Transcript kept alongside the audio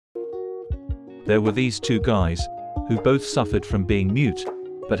There were these two guys, who both suffered from being mute,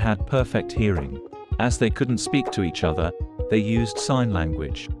 but had perfect hearing. As they couldn't speak to each other, they used sign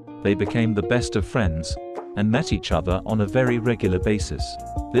language. They became the best of friends, and met each other on a very regular basis.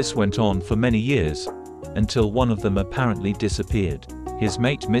 This went on for many years, until one of them apparently disappeared. His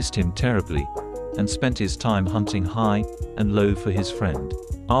mate missed him terribly, and spent his time hunting high and low for his friend.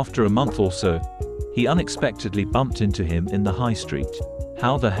 After a month or so, he unexpectedly bumped into him in the high street.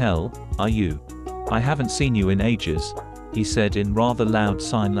 "How the hell are you? I haven't seen you in ages," he said in rather loud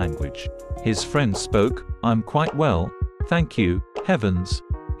sign language. His friend spoke, "I'm quite well, thank you." Heavens!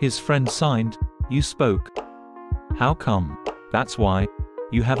 His friend signed, "You spoke. How come?" "That's why.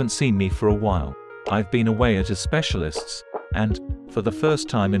 You haven't seen me for a while. I've been away at a specialist's, and, for the first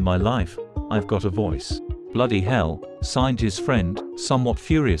time in my life, I've got a voice." "Bloody hell," signed his friend, somewhat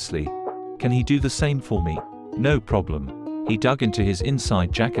furiously. "Can he do the same for me?" "No problem." He dug into his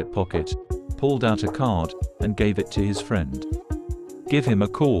inside jacket pocket, pulled out a card, and gave it to his friend. "Give him a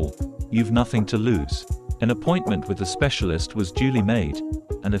call. You've nothing to lose." An appointment with the specialist was duly made,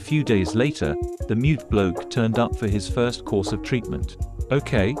 and a few days later, the mute bloke turned up for his first course of treatment.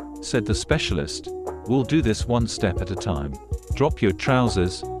 "Okay," said the specialist, "we'll do this one step at a time. Drop your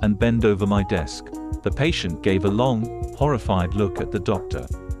trousers, and bend over my desk." The patient gave a long, horrified look at the doctor.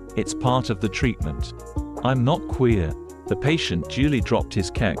 "It's part of the treatment. I'm not queer." The patient duly dropped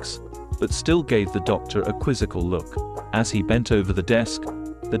his kecks, but still gave the doctor a quizzical look. As he bent over the desk,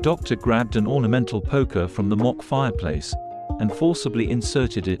 the doctor grabbed an ornamental poker from the mock fireplace, and forcibly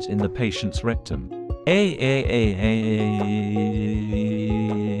inserted it in the patient's rectum.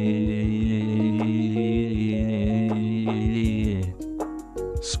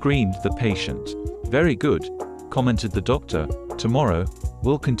 Screamed the patient. "Very good," commented the doctor. "Tomorrow,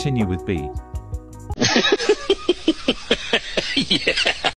 we'll continue with B."